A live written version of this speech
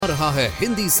रहा है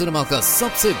हिंदी सिनेमा का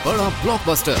सबसे बड़ा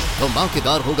ब्लॉकबस्टर।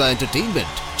 धमाकेदार होगा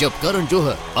एंटरटेनमेंट जब करण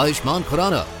जौहर, आयुष्मान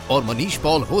खुराना और मनीष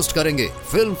पॉल होस्ट करेंगे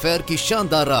फिल्म फेयर की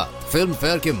शानदार रात। फिल्म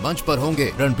फेयर के मंच पर होंगे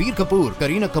रणबीर कपूर,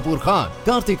 करीना कपूर खान,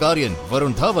 कार्तिक आर्यन,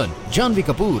 वरुण धवन, जानवी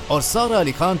कपूर और सारा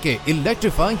अली खान के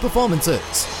इलेक्ट्रीफाइंग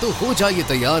परफॉर्मेंसेस। तो हो जाइए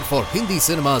तैयार for Hindi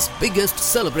cinema's biggest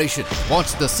celebration.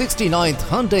 Watch the 69th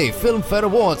Hyundai Film Fair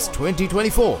Awards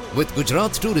 2024 with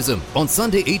Gujarat Tourism on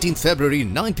Sunday 18th February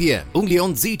 9 p.m. only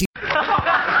on ZT.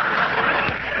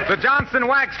 The Johnson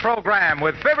Wax Program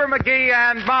with Fibber, MCGee,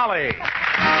 and Molly.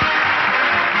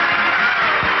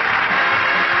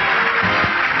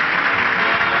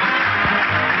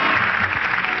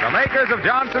 The makers of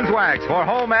Johnson's Wax for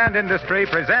home and industry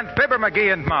present Fibber,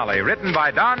 MCGee, and Molly, written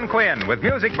by Don Quinn, with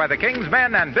music by the King's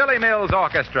Men and Billy Mills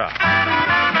Orchestra.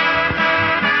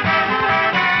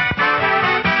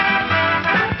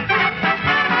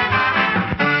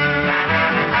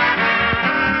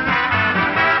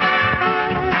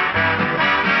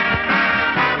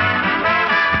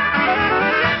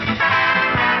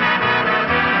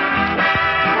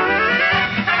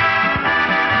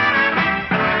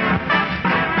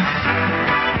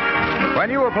 When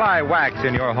you apply wax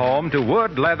in your home to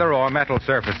wood, leather, or metal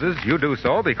surfaces, you do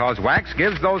so because wax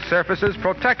gives those surfaces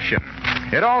protection.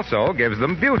 It also gives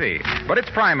them beauty, but its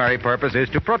primary purpose is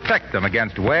to protect them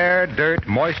against wear, dirt,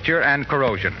 moisture, and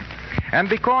corrosion. And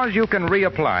because you can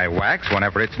reapply wax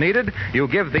whenever it's needed, you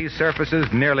give these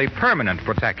surfaces nearly permanent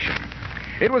protection.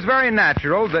 It was very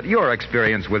natural that your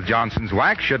experience with Johnson's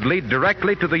Wax should lead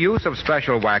directly to the use of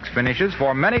special wax finishes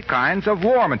for many kinds of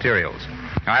war materials.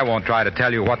 I won't try to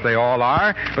tell you what they all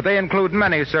are, but they include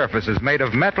many surfaces made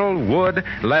of metal, wood,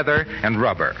 leather, and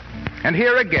rubber. And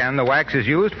here again, the wax is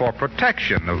used for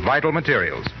protection of vital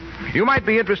materials. You might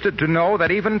be interested to know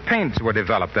that even paints were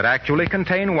developed that actually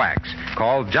contain wax,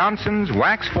 called Johnson's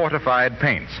Wax Fortified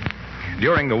Paints.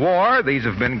 During the war, these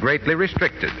have been greatly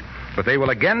restricted, but they will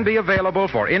again be available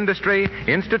for industry,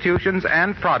 institutions,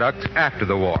 and products after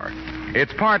the war.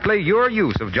 It's partly your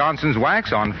use of Johnson's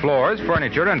Wax on floors,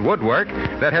 furniture, and woodwork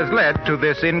that has led to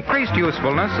this increased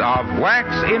usefulness of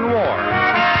wax in war.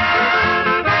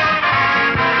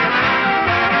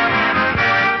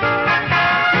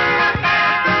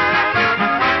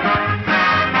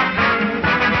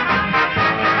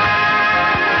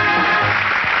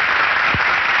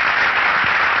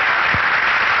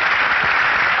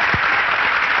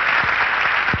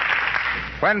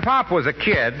 When Pop was a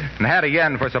kid and had a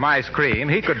yen for some ice cream,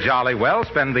 he could jolly well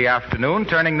spend the afternoon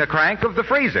turning the crank of the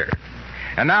freezer.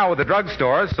 And now with the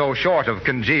drugstores so short of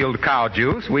congealed cow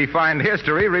juice, we find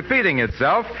history repeating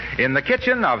itself in the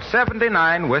kitchen of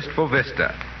 79 Wistful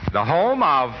Vista, the home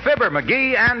of Fibber,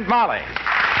 MCGee, and Molly.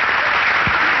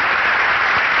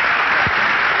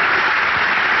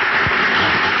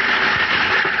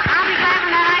 I'll be glad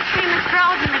when that ice cream is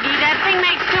frozen, MCGee. That thing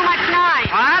makes too much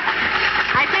noise. What?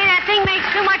 I say that thing makes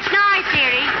too much noise,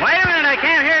 dearie. Wait a minute, I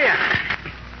can't hear you.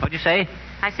 What'd you say?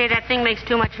 I say that thing makes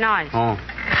too much noise. Oh.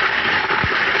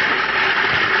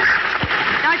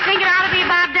 Don't you think it ought to be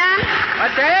about done?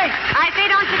 What's that? I say,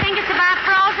 don't you think it's about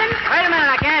frozen? Wait a minute,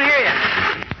 I can't hear you.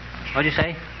 What'd you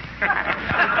say?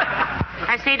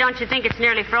 I say, don't you think it's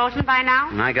nearly frozen by now?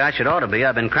 My gosh, it ought to be.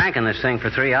 I've been cranking this thing for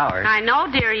 3 hours. I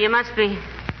know, dearie, you must be.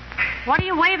 What are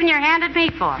you waving your hand at me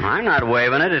for? I'm not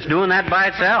waving it. It's doing that by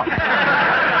itself.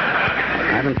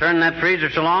 I've been turning that freezer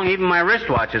so long, even my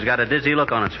wristwatch has got a dizzy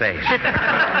look on its face.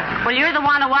 Well, you're the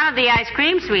one who wanted the ice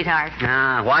cream, sweetheart.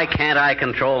 Ah, why can't I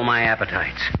control my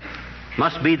appetites?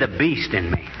 Must be the beast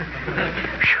in me.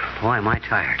 Whew, boy, am I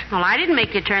tired. Well, I didn't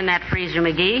make you turn that freezer,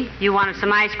 MCGee. You wanted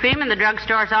some ice cream, and the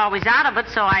drugstore's always out of it,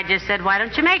 so I just said, why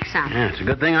don't you make some? Yeah, it's a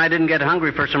good thing I didn't get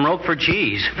hungry for some Roquefort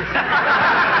cheese.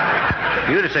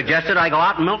 You'd have suggested I go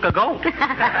out and milk a goat.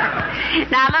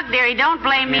 Now, look, dearie, don't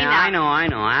blame me now. I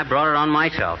know. I brought it on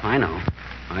myself. I know.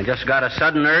 I just got a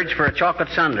sudden urge for a chocolate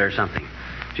sundae or something.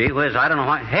 Gee whiz, I don't know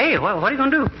why. Hey, what are you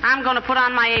going to do? I'm going to put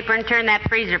on my apron and turn that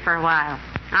freezer for a while.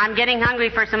 I'm getting hungry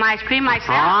for some ice cream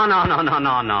myself. Oh, no.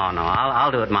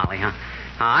 I'll do it, Molly, huh?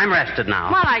 I'm rested now.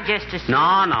 Well, I just assumed.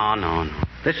 No.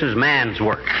 This is man's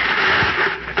work.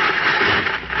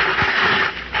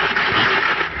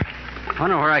 I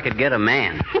wonder where I could get a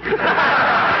man.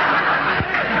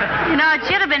 You know, it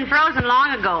should have been frozen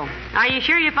long ago. Are you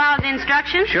sure you followed the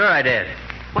instructions? Sure I did.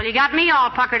 Well, you got me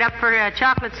all puckered up for a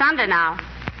chocolate sundae now.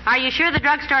 Are you sure the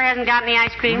drugstore hasn't got any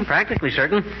ice cream? Practically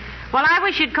certain. Well, I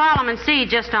wish you'd call them and see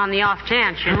just on the off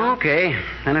chance, you know. Okay.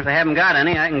 And if they haven't got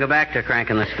any, I can go back to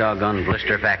cranking this doggone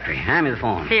blister factory. Hand me the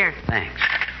phone. Here. Thanks.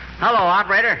 Hello,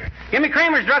 operator. Give me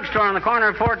Kramers drugstore on the corner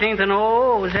of 14th and...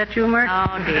 Oh, is that you, Mert?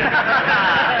 Oh, dear.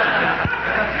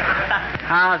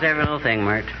 How's every little thing,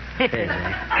 Mert?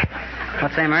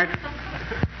 What's that, Mert?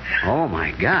 Oh,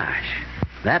 my gosh.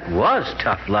 That was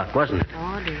tough luck, wasn't it?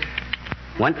 Oh, dear.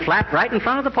 Went flat right in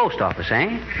front of the post office,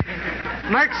 eh?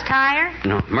 Mert's tire?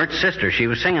 No, Mert's sister. She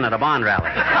was singing at a bond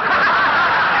rally.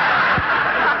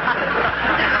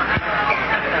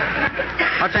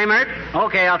 What's that, Mert?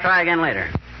 Okay, I'll try again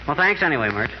later. Well, thanks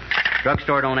anyway, Mert.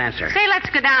 Drugstore don't answer. Say, let's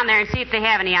go down there and see if they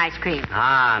have any ice cream.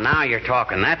 Ah, now you're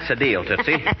talking. That's the deal,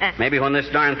 Tootsie. Maybe when this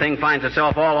darn thing finds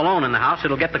itself all alone in the house,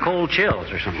 it'll get the cold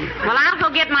chills or something. Well, I'll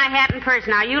go get my hat and purse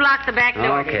now. You lock the back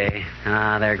door. Okay.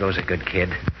 Ah, there goes a good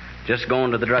kid. Just going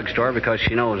to the drugstore because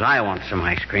she knows I want some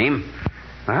ice cream.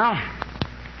 Well,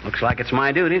 looks like it's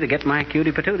my duty to get my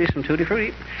cutie patootie some tutti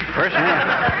frutti. Personally,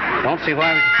 don't see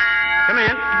why. Come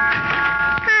in.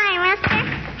 Hi, mister.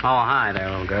 Oh, hi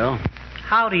there, little girl.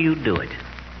 How do you do it?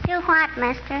 Do what,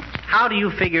 mister? How do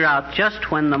you figure out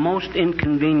just when the most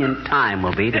inconvenient time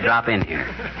will be to drop in here?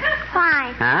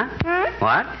 Why? Huh?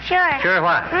 What? Sure. Sure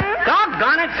what?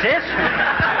 Doggone it, sis.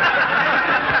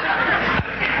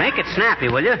 Make it snappy,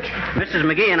 will you? Mrs.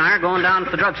 McGee and I are going down to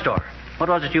the drugstore. What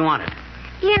was it you wanted?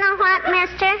 You know what,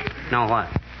 mister? No, what?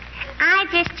 I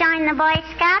just joined the Boy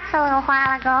Scouts a little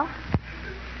while ago.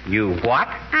 You what?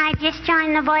 I just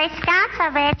joined the Boy Scouts, I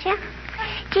bet you.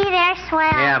 Gee, they're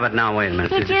swell. Yeah, but now, wait a minute.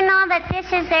 Did you know that this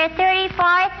is their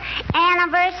 34th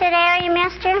anniversary,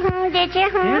 mister? Did you?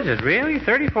 Is it really?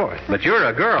 34th. But you're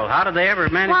a girl. How did they ever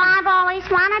manage Well, I've always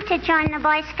wanted to join the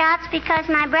Boy Scouts because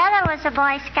my brother was a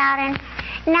Boy Scout, and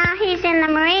now he's in the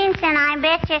Marines, and I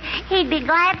bet you he'd be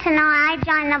glad to know I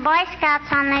joined the Boy Scouts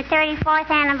on their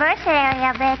 34th anniversary,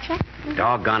 I bet you.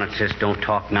 Doggone it, sis, don't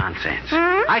talk nonsense.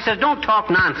 I says don't talk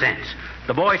nonsense.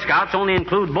 The Boy Scouts only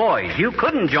include boys. You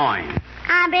couldn't join.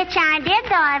 I bet you I did,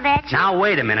 though, I bet you. Now,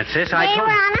 wait a minute, sis. They were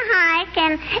on a hike,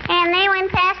 and they went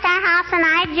past our house, and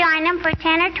I joined them for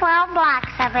 10 or 12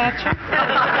 blocks, I bet you.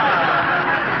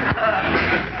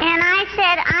 And I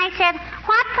said,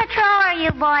 what patrol are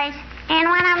you boys? And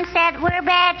one of them said, we're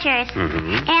Badgers.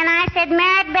 And I said,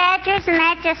 merit Badgers, and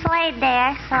that just laid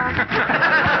there, so.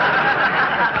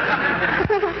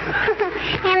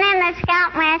 And then the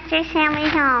scoutmaster sent me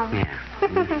home. Yeah.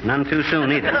 None too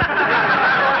soon, either.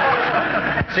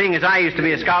 Seeing as I used to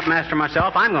be a scoutmaster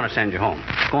myself, I'm going to send you home.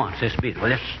 Go on, sis, beat it,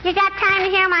 will you? You got time to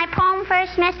hear my poem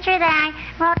first, mister, that I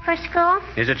wrote for school?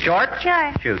 Is it short?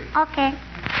 Sure. Shoot. Okay.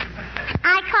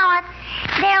 I call it,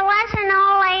 There Was an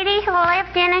Old Lady Who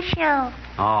Lived in a Shoe.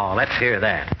 Oh, let's hear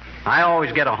that. I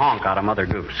always get a honk out of Mother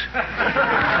Goose.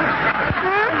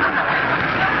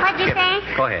 What'd you say?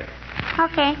 Go ahead.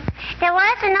 Okay. There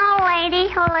was an old lady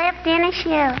who lived in a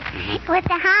shoe. With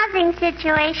the housing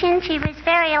situation, she was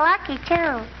very lucky,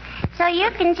 too. So you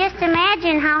can just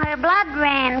imagine how her blood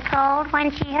ran cold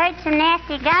when she heard some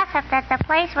nasty gossip that the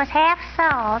place was half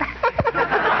sold.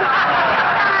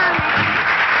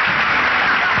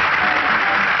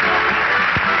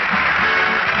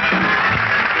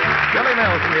 Billy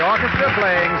Mills and the orchestra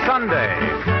playing Sunday.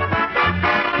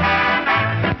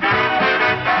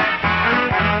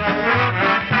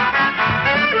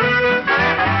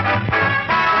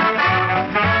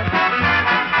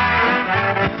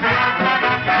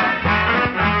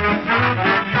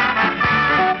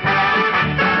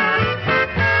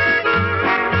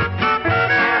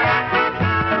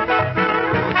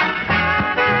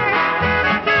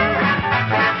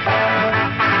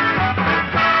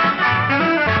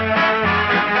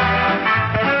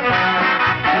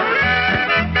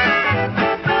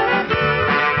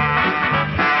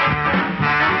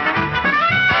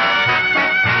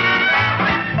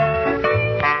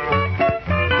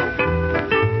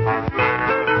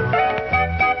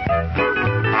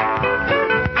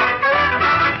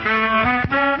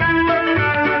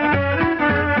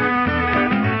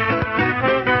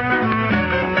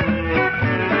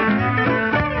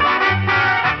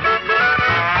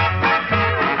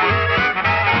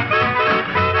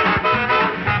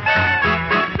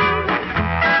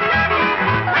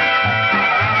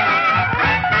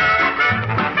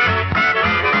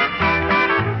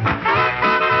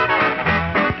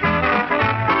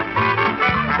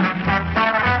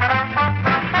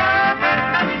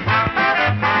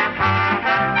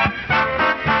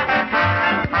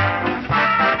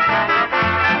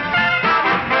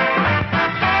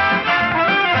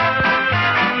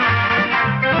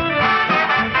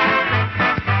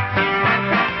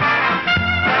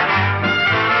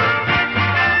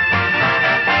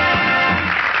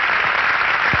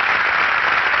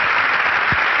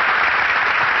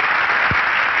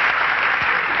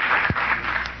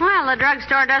 The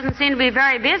drugstore doesn't seem to be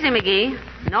very busy, McGee.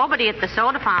 Nobody at the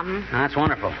soda fountain. That's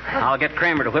wonderful. I'll get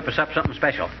Kramer to whip us up something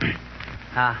special.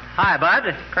 Hi,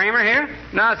 Bud. Kramer here?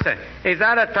 No, sir. He's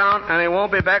out of town, and he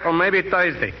won't be back till maybe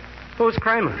Thursday. Who's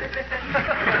Kramer?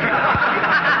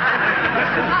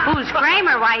 Who's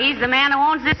Kramer? Why, he's the man who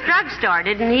owns this drugstore.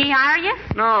 Didn't he hire you?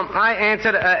 No, I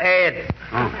answered an ad.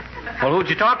 Oh. Well, who'd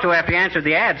you talk to after you answered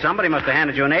the ad? Somebody must have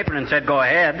handed you an apron and said, go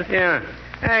ahead. Yeah.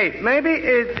 Hey, maybe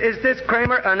is this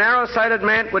Kramer a narrow-sighted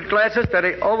man with glasses that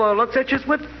he overlooks itches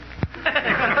with?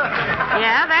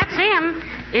 Yeah, that's him.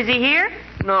 Is he here?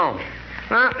 No.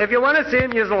 Well, if you want to see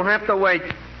him, you'll have to wait.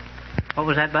 What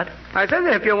was that, Bud? I said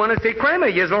if you want to see Kramer,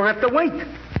 you'll have to wait.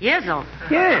 Yizzle.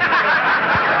 Yeah.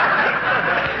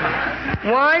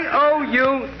 Youwill.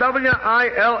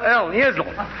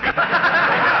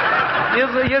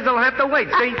 Yizzle. You'll have to wait,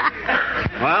 see?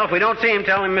 Well, if we don't see him,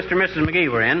 tell him Mr. and Mrs. McGee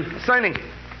were in. Signing.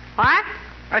 What?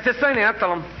 I said signing. I'll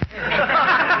tell him.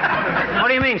 What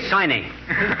do you mean, signing?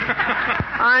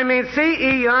 I mean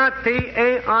Certainly.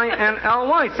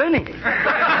 Signing.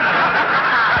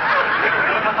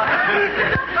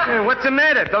 Hey, what's the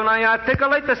matter? Don't I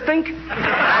articulate the stink?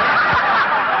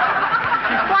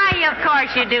 Why, of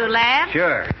course you do, lad.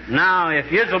 Sure. Now, if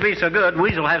yours will be so good,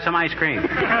 we'll have some ice cream.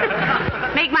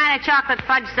 Make mine a chocolate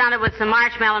fudge sundae with some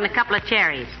marshmallow and a couple of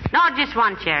cherries. No, just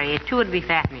one cherry. Two would be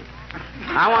fattening.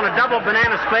 I want a double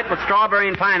banana split with strawberry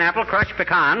and pineapple, crushed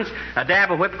pecans, a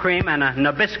dab of whipped cream, and a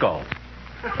Nabisco.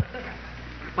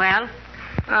 Well?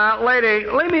 Lady,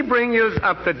 let me bring you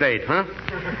up to date, huh?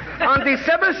 On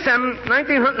December 7,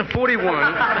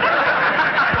 1941...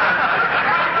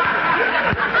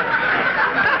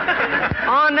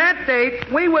 On that date,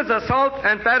 we was assault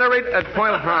and battered at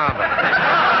Pearl Harbor.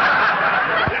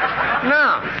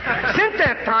 Now, since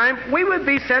that time, we would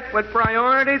be set with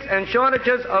priorities and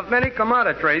shortages of many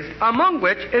commodities, among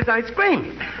which is ice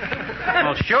cream.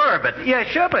 Well, sure, but... Yeah,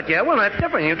 sure, but yeah, well, that's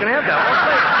different. You can have that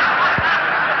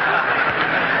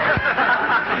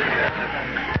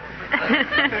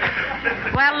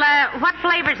Well, what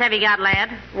flavors have you got, lad?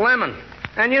 whole lemon.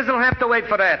 And you'll have to wait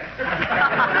for that.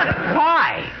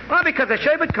 Why? Well, because the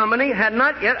sherbet company had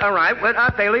not yet arrived with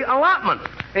our daily allotment.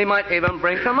 He might even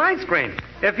bring some ice cream.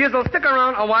 If you'll stick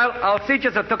around a while, I'll see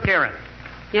you took care of it.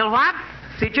 You'll what?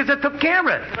 See you took care of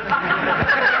it.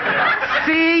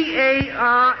 Careos.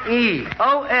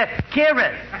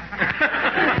 Carrot.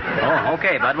 Oh,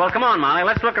 okay, Bud. Well, come on, Molly.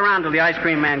 Let's look around till the ice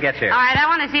cream man gets here. All right, I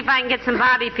want to see if I can get some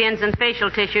bobby pins and facial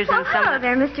tissues and some... Hello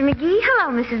there, Mr. McGee. Hello,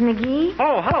 Mrs. McGee.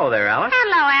 Oh, hello there, Alice.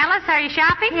 Hello, Alice. Are you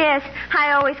shopping? Yes,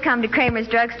 I always come to Kramers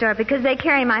drugstore because they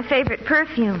carry my favorite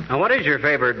perfume. Now, what is your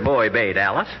favorite boy bait,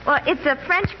 Alice? Well, it's a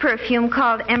French perfume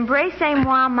called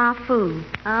Embrassez-moi, ma fou.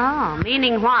 Oh,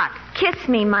 meaning what? Kiss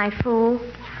me, my fool.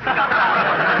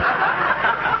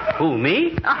 Who,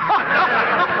 me?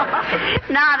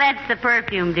 No, that's the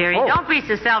perfume, dearie. Oh. Don't be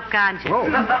so self-conscious. Oh.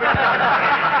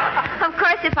 Of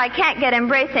course, if I can't get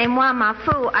Embrassez-moi, ma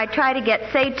fou, I try to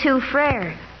get C'est tout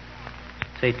frère.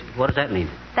 Say, what does that mean?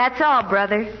 That's all,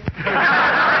 brother.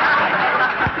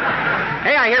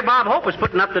 Hey, I hear Bob Hope is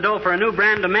putting up the dough for a new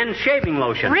brand of men's shaving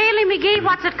lotion. Really, McGee?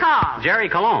 What's it called? Jerry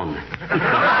Cologne.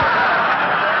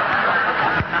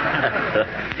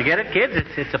 You get it, kids?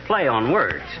 It's a play on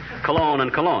words. Cologne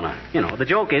and Kelowna. You know, the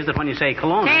joke is that when you say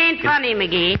Kelowna... It ain't funny,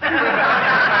 McGee.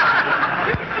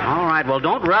 All right, well,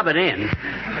 don't rub it in.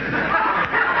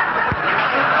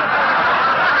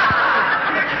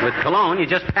 With cologne, you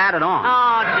just pat it on.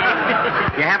 Oh,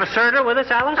 dear. You have a serter with us,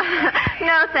 Alice?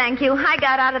 No, thank you. I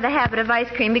got out of the habit of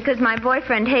ice cream because my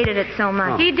boyfriend hated it so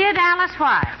much. He did, Alice?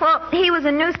 Why? Well, he was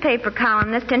a newspaper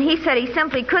columnist, and he said he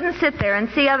simply couldn't sit there and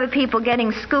see other people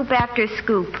getting scoop after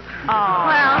scoop. Oh.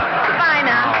 Well, bye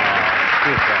now.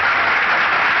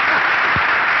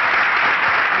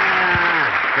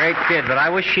 Great kid, but I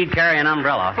wish she'd carry an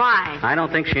umbrella. Why? I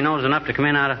don't think she knows enough to come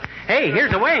in out of... Hey,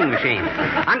 here's a weighing machine.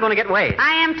 I'm going to get weighed.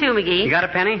 I am too, McGee. You got a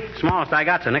penny? Smallest I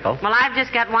got's a nickel. Well, I've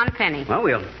just got 1 penny. Well,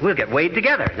 we'll get weighed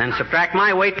together. Then subtract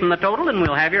my weight from the total, and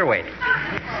we'll have your weight.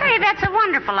 Say, that's a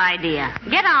wonderful idea.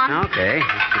 Get on. Okay.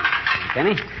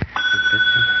 Penny?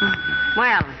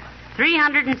 Well,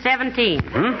 317.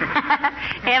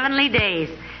 Heavenly days.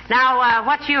 Now,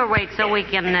 what's your weight so we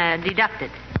can deduct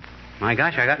it? My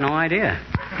gosh, I got no idea.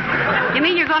 You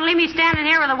mean you're going to leave me standing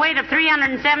here with a weight of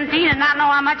 317 and not know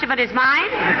how much of it is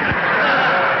mine?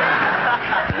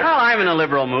 Well, I'm in a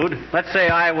liberal mood. Let's say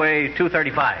I weigh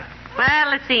 235. Well,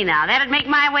 let's see now. That'd make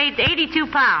my weight 82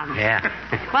 pounds. Yeah.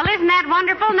 Well, isn't that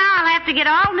wonderful? Now I'll have to get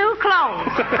all new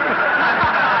clothes.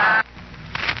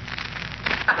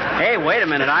 Hey, wait a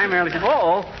minute. I merely...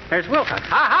 Oh, There's Wilcox.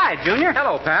 Hi, Junior.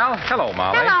 Hello, pal. Hello,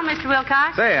 Molly. Hello, Mr.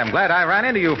 Wilcox. Say, I'm glad I ran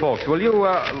into you folks. Will you,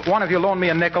 one of you loan me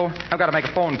a nickel? I've got to make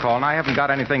a phone call, and I haven't got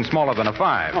anything smaller than a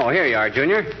 5. Oh, here you are,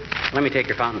 Junior. Let me take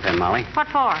your fountain pen, Molly. What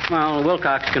for? Well,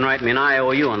 Wilcox can write me an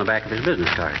IOU on the back of his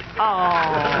business card.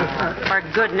 Oh, for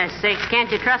goodness sakes. Can't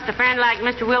you trust a friend like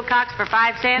Mr. Wilcox for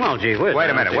 5 cents? Well, gee whiz. Wait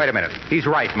a minute. He's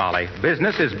right, Molly.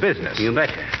 Business is business. You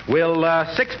betcha. Will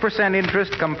 6%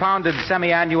 interest compounded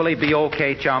semi-annually be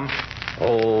okay, chum?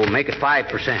 Oh, make it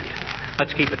 5%.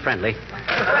 Let's keep it friendly.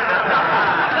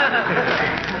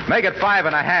 Make it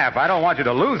 5.5. I don't want you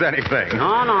to lose anything.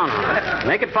 No.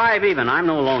 Make it 5 even. I'm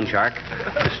no loan shark.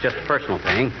 It's just a personal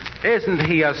thing. Isn't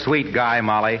he a sweet guy,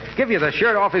 Molly? Give you the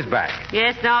shirt off his back.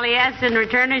 Yes, and all he asks in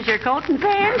return is your coat and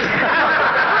pants.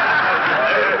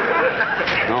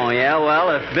 Oh, yeah, well,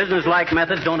 if business-like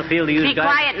methods don't appeal to you Be guys...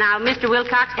 quiet now. Mr.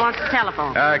 Wilcox wants the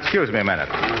telephone. Excuse me a minute.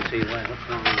 Let's see, what's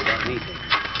wrong about me?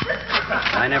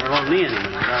 I never loaned me anything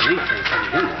about these things.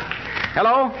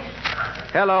 Hello?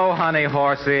 Hello, honey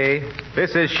horsey.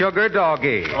 This is Sugar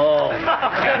Doggy. Oh.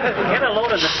 Get a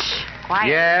load of the...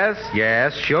 Quiet.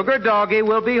 Yes. Sugar Doggy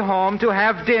will be home to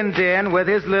have din-din with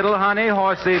his little honey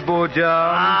horsey boojum.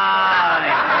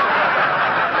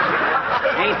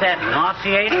 Ain't that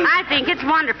nauseating? I think it's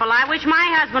wonderful. I wish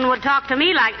my husband would talk to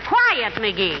me like... Quiet,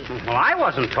 McGee. Well, I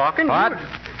wasn't talking. What?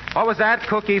 What was that,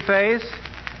 cookie face?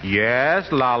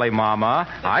 Yes, Lolly Mama.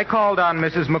 I called on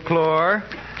Mrs. McClure.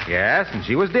 Yes, and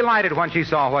she was delighted when she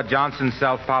saw what Johnson's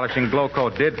self-polishing glow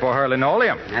coat did for her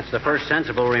linoleum. That's the first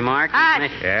sensible remark.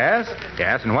 Yes,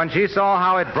 and when she saw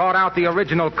how it brought out the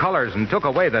original colors and took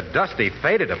away the dusty,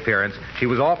 faded appearance, she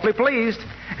was awfully pleased.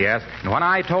 Yes, and when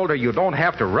I told her you don't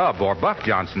have to rub or buff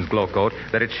Johnson's glow coat,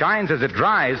 that it shines as it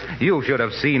dries, you should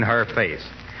have seen her face.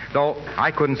 Though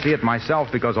I couldn't see it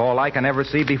myself because all I can ever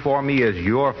see before me is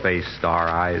your face, Star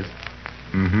Eyes.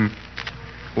 Mm-hmm.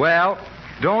 Well...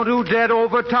 Don't do dead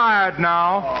overtired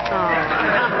now.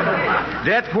 Oh.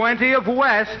 Get plenty of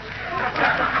west.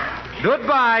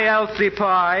 Goodbye, Elsie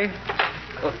Pie.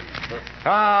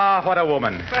 Ah, what a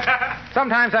woman.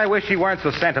 Sometimes I wish she weren't so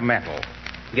sentimental.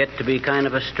 Get to be kind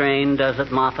of a strain, does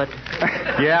it, Moffat?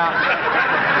 Yeah.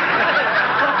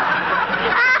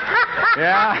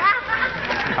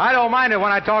 I don't mind it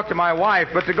when I talk to my wife,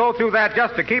 but to go through that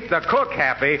just to keep the cook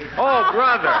happy, oh,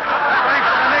 brother. Thanks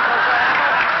for the nickel.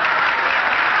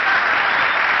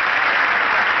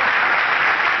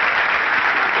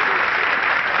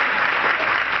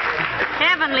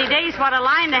 Heavenly days, what a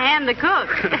line to hand the cook.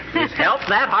 Is help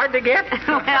that hard to get?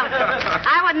 Well,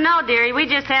 I wouldn't know, dearie. We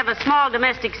just have a small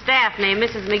domestic staff named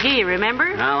Mrs. McGee,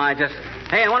 remember? Well,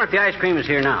 Hey, I wonder if the ice cream is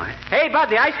here now. Hey, Bud,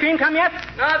 the ice cream come yet?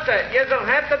 Not that. You'll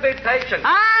have to be patient.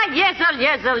 Ah, yes-el.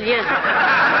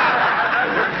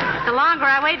 The longer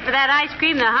I wait for that ice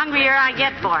cream, the hungrier I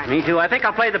get for it. Me too. I think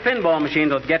I'll play the pinball machine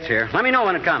till it gets here. Let me know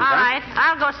when it comes, All right.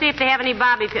 I'll go see if they have any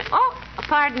bobby pins. Oh,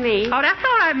 pardon me. Oh, that's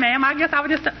all right, ma'am. I guess I was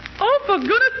just... Oh, for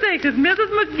goodness sakes, it's Mrs.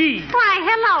 McGee. Why,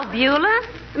 hello, Beulah.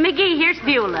 McGee, here's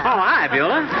Beulah. Oh, hi,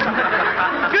 Beulah.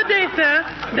 Good day, sir.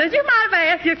 Does you mind if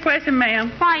I ask you a question, ma'am?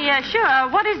 Why, sure.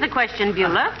 What is the question,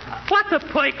 Beulah? What's a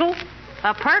pickle?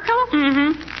 A perkle?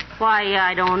 Mm-hmm. Why,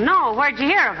 I don't know. Where'd you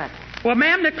hear of it? Well,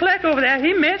 ma'am, the clerk over there,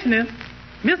 he mentioned it.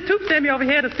 Miss Toop sent me over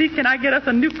here to see can I get us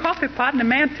a new coffee pot, and the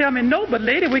man tell me no, but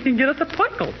later we can get us a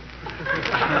pickle.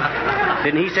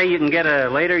 Didn't he say you can get a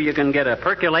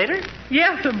percolator?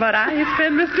 Yes, sir, but I ain't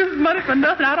spend Miss Toop's money for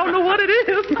nothing. I don't know what it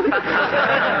is.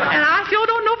 And I sure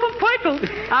don't know from pickles.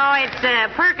 Oh, it's a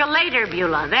percolator,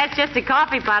 Beulah. That's just a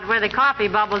coffee pot where the coffee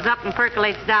bubbles up and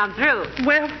percolates down through.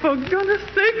 Well, for goodness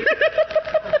sake.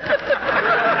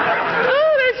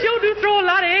 Oh, they sure do throw a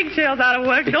lot of eggshells out of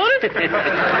work, don't it?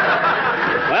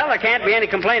 Well, there can't be any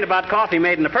complaint about coffee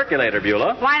made in a percolator,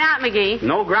 Beulah. Why not, McGee?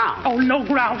 No ground. Oh, no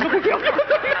ground.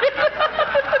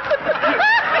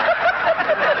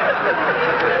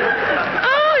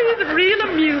 Oh, he's real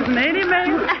amusing, ain't he, man?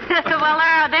 Well,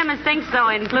 there are them as think so,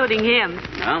 including him.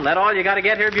 Well, that all you got to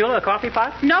get here, Beulah, a coffee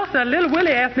pot? No, sir. Little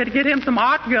Willie asked me to get him some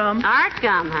art gum. Art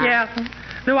gum, huh? Yes, sir.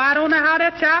 Though I don't know how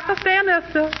that child can stand that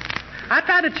stuff. I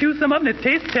tried to chew some of it, and it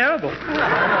tastes terrible.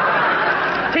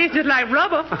 Tastes just like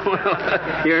rubber.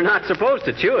 Well, you're not supposed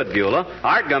to chew it, Beulah.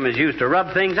 Art gum is used to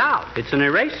rub things out. It's an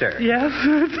eraser. Yes.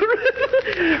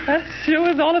 That sure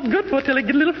is all it's good for till it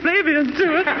get a little flavor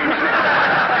into it.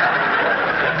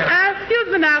 Excuse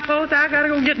me now, folks. I gotta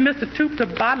go get Mr. Toop a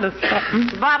bottle of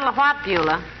something. A bottle of what,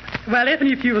 Beulah? Well, if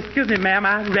you excuse me, ma'am,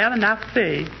 I'd rather not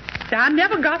say. I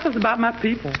never gossips about my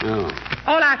people. Oh.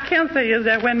 All I can say is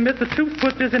that when Mr. Toop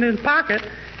puts this in his pocket,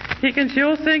 he can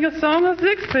sure sing a song of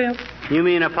sixpence. You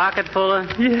mean a pocket full of...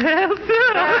 Yes,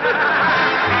 sir.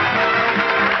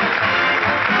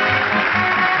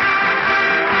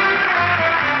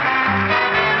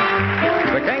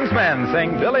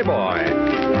 sing Billy Boy.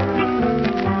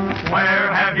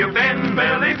 Where have you been,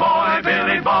 Billy Boy,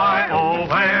 Billy Boy? Oh,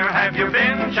 where have you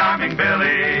been, charming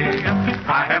Billy?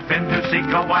 I have been to seek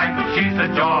a wife, she's the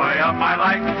joy of my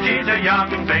life. She's a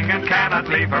young thing and cannot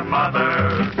leave her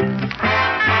mother.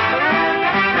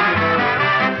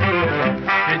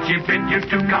 Did she bid you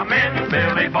to come in,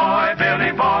 Billy Boy,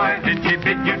 Billy Boy? Did she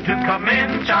bid you to come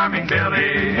in, charming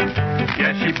Billy?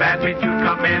 Yes, she bade me to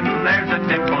come in, there's a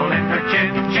dimple in her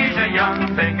chin. She's a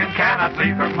young thing and cannot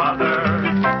leave her mother.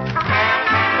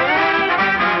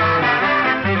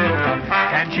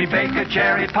 Can she bake a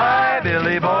cherry pie,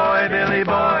 Billy Boy, Billy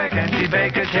Boy? Can she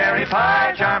bake a cherry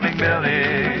pie, charming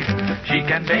Billy? She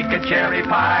can bake a cherry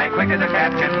pie quick as a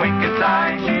cat can wink its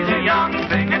eye. She's a young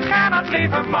thing and cannot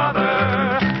leave her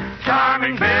mother.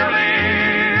 Charming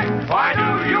Billy, why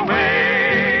do you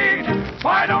wait?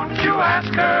 Why don't you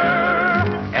ask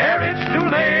her ere it's too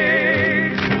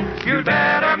late? You'd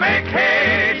better make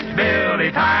haste,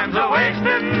 Billy, time's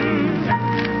a-wasting.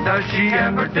 Does she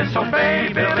ever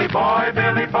disobey, Billy Boy,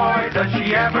 Billy Boy? Does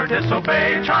she ever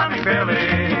disobey, charming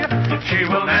Billy? She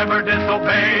will never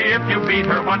disobey if you beat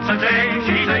her once a day.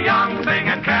 She's a young thing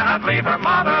and cannot leave her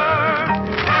mother.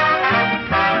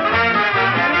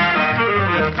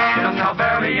 Just how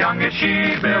very young is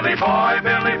she, Billy Boy,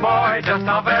 Billy Boy? Just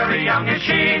how very young is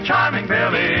she, charming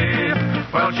Billy?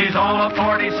 Well, she's all of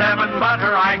 47, but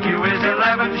her IQ is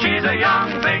 11. She's a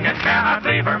young thing and cannot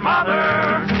leave her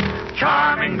mother.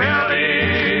 Charming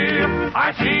Billy,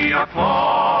 I see a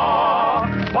flaw.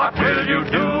 What will you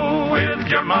do with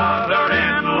your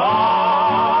mother-in-law?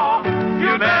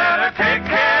 You better take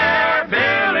care,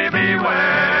 Billy,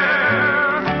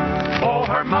 beware. Oh,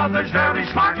 her mother's very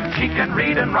smart. She can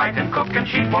read and write and cook, and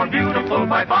she's more beautiful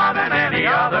by far than any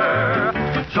other.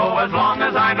 So as long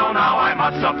as I know now, I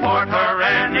must support her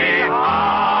anyhow.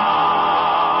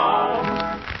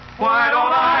 Why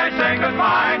don't I say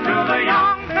goodbye to the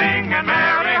young thing and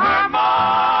marry her mother?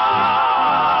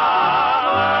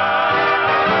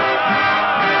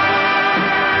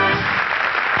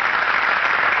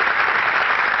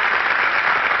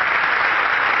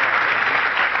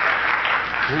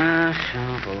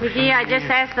 McGee, I just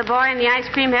asked the boy, and the ice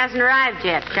cream hasn't arrived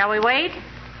yet. Shall we wait?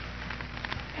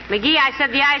 McGee, I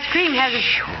said the ice cream hasn't...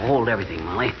 Shh, hold everything,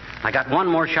 Molly. I got one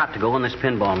more shot to go in this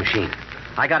pinball machine.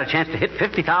 I got a chance to hit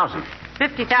 50,000.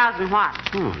 50,000 what?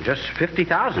 Just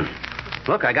 50,000.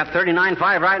 Look, I got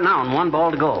 39.5 right now and one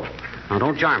ball to go. Now,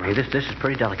 don't jar me. This is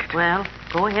pretty delicate. Well,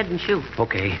 go ahead and shoot.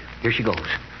 Okay, here she goes.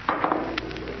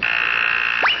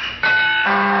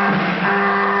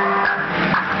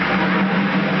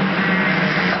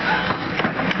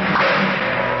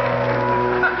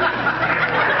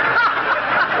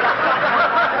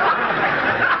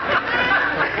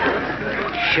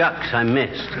 Shucks, I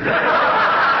missed.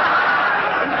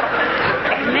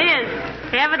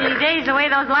 Heavenly days, the way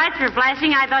those lights were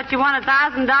flashing, I thought you won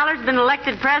 $1,000, been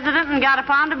elected president, and got a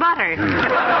pound of butter.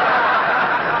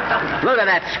 Look at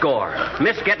that score.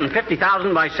 Missed getting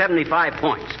 50,000 by 75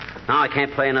 points. Now I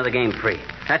can't play another game free.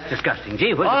 That's disgusting.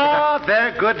 Gee whiz. Oh,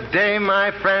 there. Good day,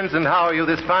 my friends. And how are you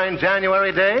this fine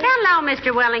January day? Hello,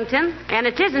 Mr. Wellington. And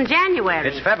it isn't January.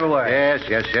 It's February.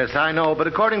 Yes, I know. But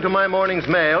according to my morning's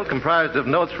mail, comprised of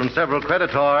notes from several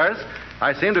creditors,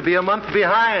 I seem to be a month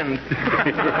behind.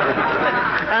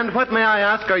 And what, may I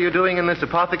ask, are you doing in this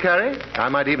apothecary? I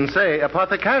might even say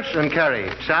apothecash and carry.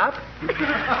 Shop?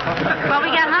 Well, we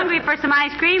got hungry for some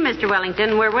ice cream, Mr.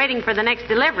 Wellington. We're waiting for the next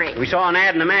delivery. We saw an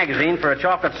ad in the magazine for a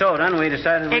chocolate soda, and we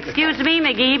decided... Excuse me,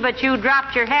 McGee, but you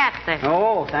dropped your hat there.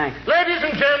 Oh, thanks. Ladies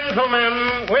and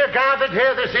gentlemen, we're gathered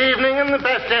here this evening in the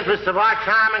best interest of our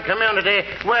charming community,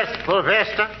 Westful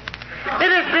Vista.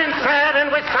 It has been said, and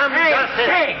with some justice...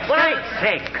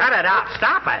 Hey, cut it out.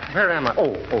 Stop it. Where am I?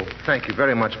 Oh, thank you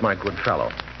very much, my good fellow.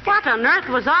 What on earth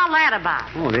was all that about?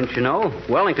 Oh, didn't you know?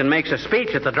 Wellington makes a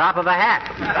speech at the drop of a hat.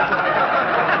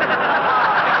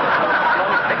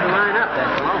 Pick a line up,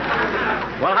 that's all.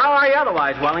 Well, how are you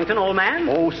otherwise, Wellington, old man?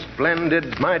 Oh,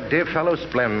 splendid, my dear fellow,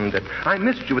 splendid. I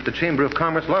missed you at the Chamber of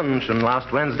Commerce luncheon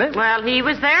last Wednesday. Well, he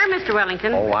was there, Mr.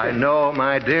 Wellington. Oh, I know,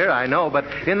 my dear, I know. But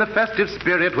in the festive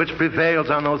spirit which prevails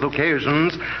on those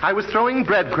occasions, I was throwing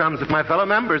breadcrumbs at my fellow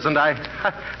members, and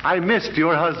I missed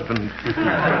your husband.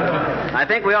 I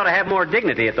think we ought to have more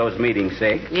dignity at those meetings,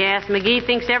 Sig. Yes, McGee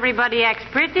thinks everybody acts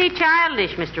pretty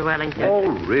childish, Mr. Wellington.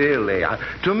 Oh, really?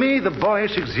 To me, the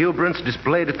boyish exuberance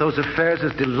displayed at those affairs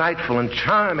is delightful and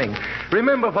charming.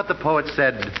 Remember what the poet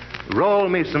said, roll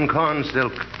me some corn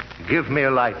silk, give me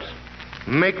a light,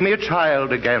 make me a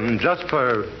child again, just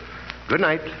for good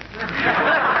night. What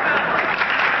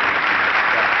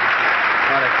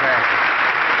a tragedy.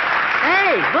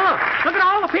 Hey, look, Look at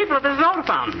all the people at the soda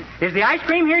fountain. Is the ice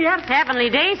cream here yet? Heavenly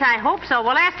days, I hope so.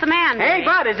 We'll ask the man. Hey,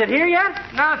 Bud, is it here yet?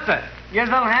 No, sir. You'll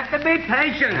have to be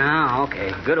patient. Oh,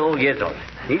 okay. Good old Yizzle.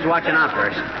 He's watching out for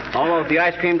us. Although if the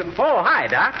ice cream... Oh, hi,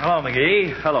 Doc. Hello,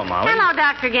 McGee. Hello, Molly. Hello,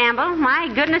 Dr. Gamble. My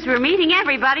goodness, we're meeting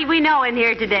everybody we know in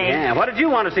here today. Yeah, what did you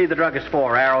want to see the druggist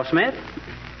for, Aerosmith?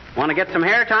 Want to get some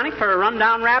hair tonic for a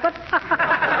rundown rabbit?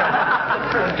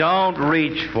 Don't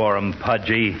reach for 'em,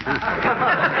 Pudgy.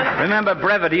 Remember,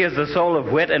 brevity is the soul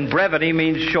of wit, and brevity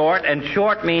means short, and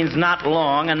short means not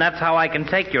long, and that's how I can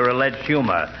take your alleged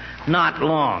humor. Not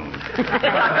long.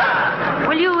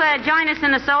 Will you join us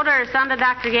in a soda or soda,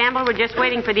 Dr. Gamble? We're just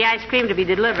waiting for the ice cream to be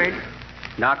delivered.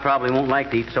 Doc probably won't like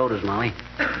to eat sodas, Molly.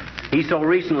 He's so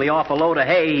recently off a load of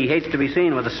hay, he hates to be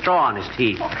seen with a straw in his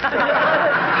teeth.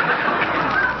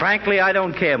 Frankly, I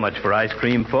don't care much for ice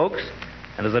cream, folks.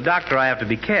 And as a doctor, I have to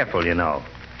be careful, you know.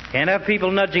 Can't have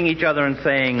people nudging each other and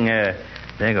saying,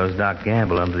 there goes Doc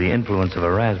Gamble under the influence of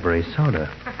a raspberry soda.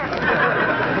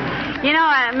 You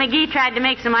know, McGee tried to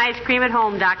make some ice cream at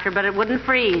home, Doctor, but it wouldn't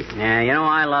freeze. Yeah, you know,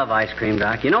 I love ice cream,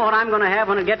 Doc. You know what I'm going to have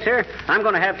when it gets here? I'm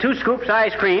going to have 2 scoops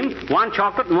ice cream, 1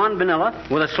 chocolate and 1 vanilla,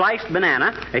 with a sliced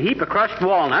banana, a heap of crushed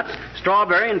walnuts,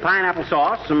 strawberry and pineapple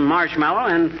sauce, some marshmallow,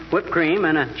 and whipped cream,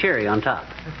 and a cherry on top.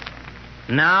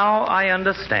 Now I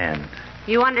understand.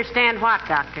 You understand what,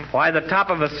 Doctor? Why the top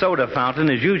of a soda fountain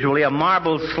is usually a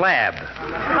marble slab.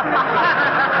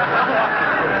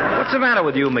 What's the matter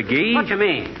with you, McGee? What you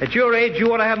mean? At your age,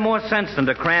 you ought to have more sense than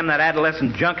to cram that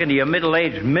adolescent junk into your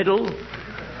middle-aged middle.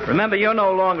 Remember, you're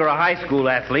no longer a high school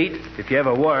athlete, if you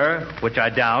ever were, which I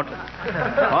doubt.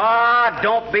 Oh,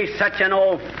 don't be such an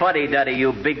old fuddy-duddy,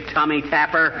 you big tummy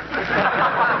tapper.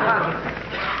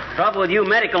 Trouble with you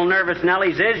medical nervous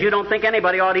Nellies is you don't think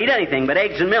anybody ought to eat anything but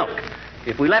eggs and milk.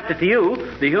 If we left it to you,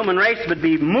 the human race would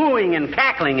be mooing and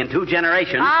cackling in 2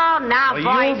 generations. Oh, now, well,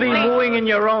 boys, you'll be mooing in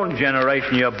your own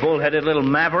generation, you bullheaded little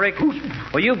maverick.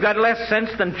 Well, you've got less sense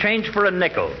than change for a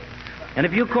nickel. And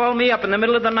if you call me up in the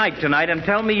middle of the night tonight and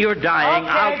tell me you're dying,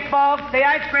 Okay, folks, the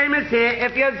ice cream is here.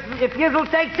 If you'll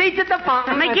take seats at the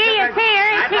fountain... McGee is here,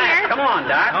 he's here. Come on,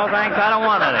 Doc. Oh, thanks, I don't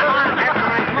want any. Come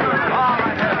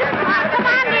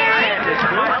on, dearie.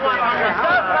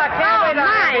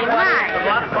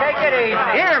 Take it easy.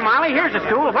 Here, Molly, here's a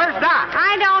stool. Where's Doc?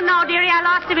 I don't know, dearie. I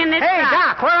lost him in this Hey, truck.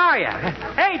 Doc, where are you?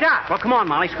 Hey, Doc. Well, come on,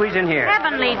 Molly, squeeze in here.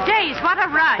 Heavenly days, what a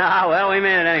rush. Ah, well, we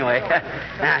made it anyway.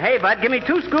 Hey, Bud, give me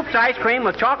 2 scoops of ice cream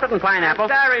with chocolate and pineapple.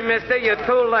 Sorry, mister, you're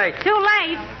too late. Too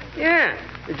late? Yeah,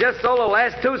 you just sold the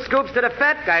last 2 scoops to the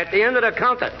fat guy at the end of the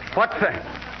counter. What the...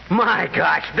 My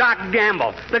gosh, Doc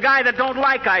Gamble, the guy that don't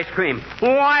like ice cream.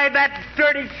 Why, that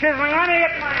dirty chiseling... Let me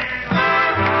get my hand.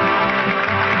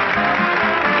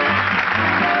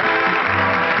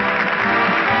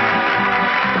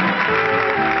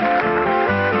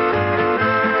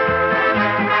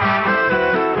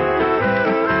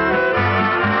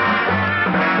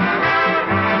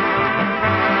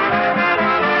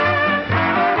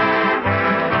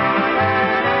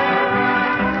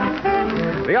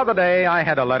 The other day, I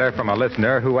had a letter from a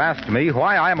listener who asked me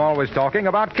why I'm always talking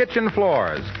about kitchen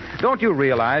floors. Don't you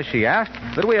realize, she asked,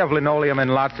 that we have linoleum in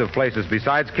lots of places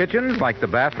besides kitchens, like the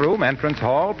bathroom, entrance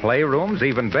hall, playrooms,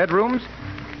 even bedrooms?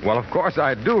 Well, of course,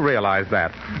 I do realize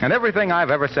that. And everything I've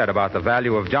ever said about the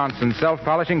value of Johnson's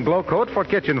self-polishing glow coat for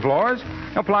kitchen floors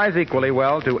applies equally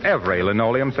well to every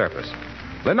linoleum surface.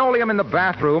 Linoleum in the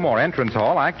bathroom or entrance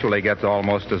hall actually gets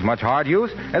almost as much hard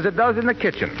use as it does in the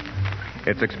kitchen.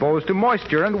 It's exposed to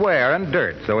moisture and wear and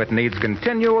dirt, so it needs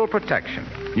continual protection.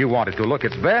 You want it to look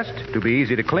its best, to be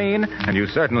easy to clean, and you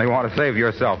certainly want to save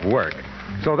yourself work.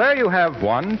 So there you have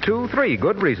 1, 2, 3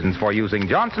 good reasons for using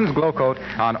Johnson's Glow Coat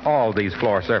on all these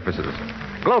floor surfaces.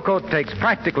 Glow Coat takes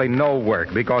practically no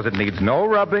work because it needs no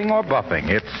rubbing or buffing.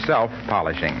 It's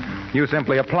self-polishing. You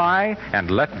simply apply and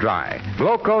let dry.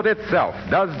 Glow Coat itself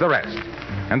does the rest.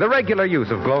 And the regular use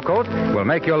of Glow Coat will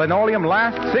make your linoleum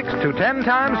last 6 to 10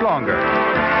 times longer.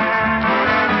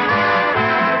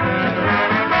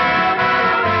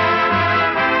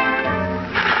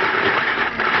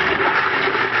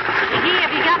 McGee,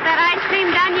 have you got that ice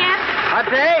cream done yet? What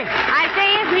say? I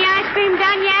say, isn't the ice cream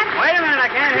done yet? Wait a minute, I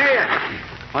can't hear you.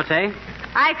 What say?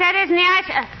 I said, isn't the ice...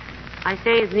 I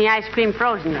say, isn't the ice cream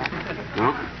frozen yet?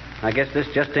 No, I guess this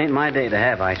just ain't my day to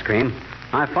have ice cream.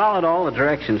 I followed all the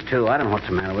directions, too. I don't know what's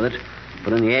the matter with it.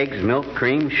 Put in the eggs, milk,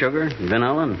 cream, sugar,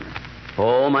 vanilla, and...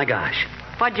 Oh, my gosh.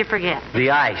 What'd you forget?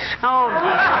 The ice. Oh, dear. Good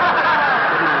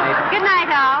night. Good night,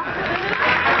 all.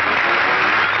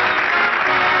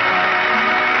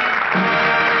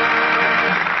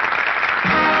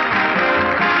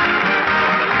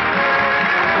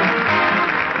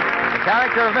 The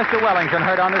character of Mr. Wellington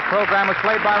heard on this program was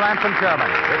played by Ransom Sherman.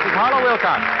 This is Harlow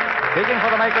Wilcox, speaking for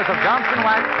the makers of Johnson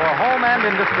Wax for Home and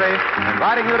Industry,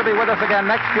 inviting you to be with us again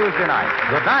next Tuesday night.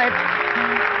 Good night.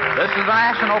 This is the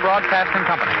National Broadcasting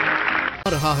Company.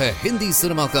 आ रहा है Hindi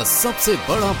cinema का सबसे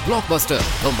बड़ा blockbuster.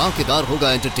 धमाकेदार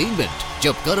होगा entertainment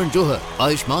जब करण जौहर,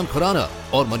 आयुष्मान खुराना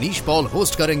और Manish Paul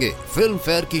host करेंगे फिल्म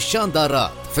फेयर की शानदार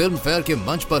रात। फिल्म फेयर के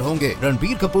मंच पर होंगे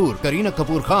रणबीर कपूर, करीना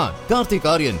कपूर खान, कार्तिक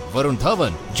आर्यन, वरुण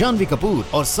धवन, जानवी कपूर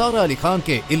और सारा अली खान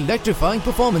के इलेक्ट्रीफाइंग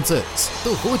परफॉर्मेंसेस।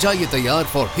 तो हो जाइए तैयार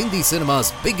for Hindi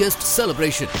cinema's biggest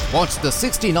celebration. Watch the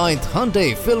 69th Hyundai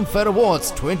Film Fair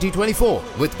Awards 2024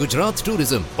 with Gujarat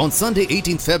Tourism on Sunday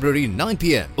 18th February 9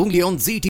 p.m. only on ZT.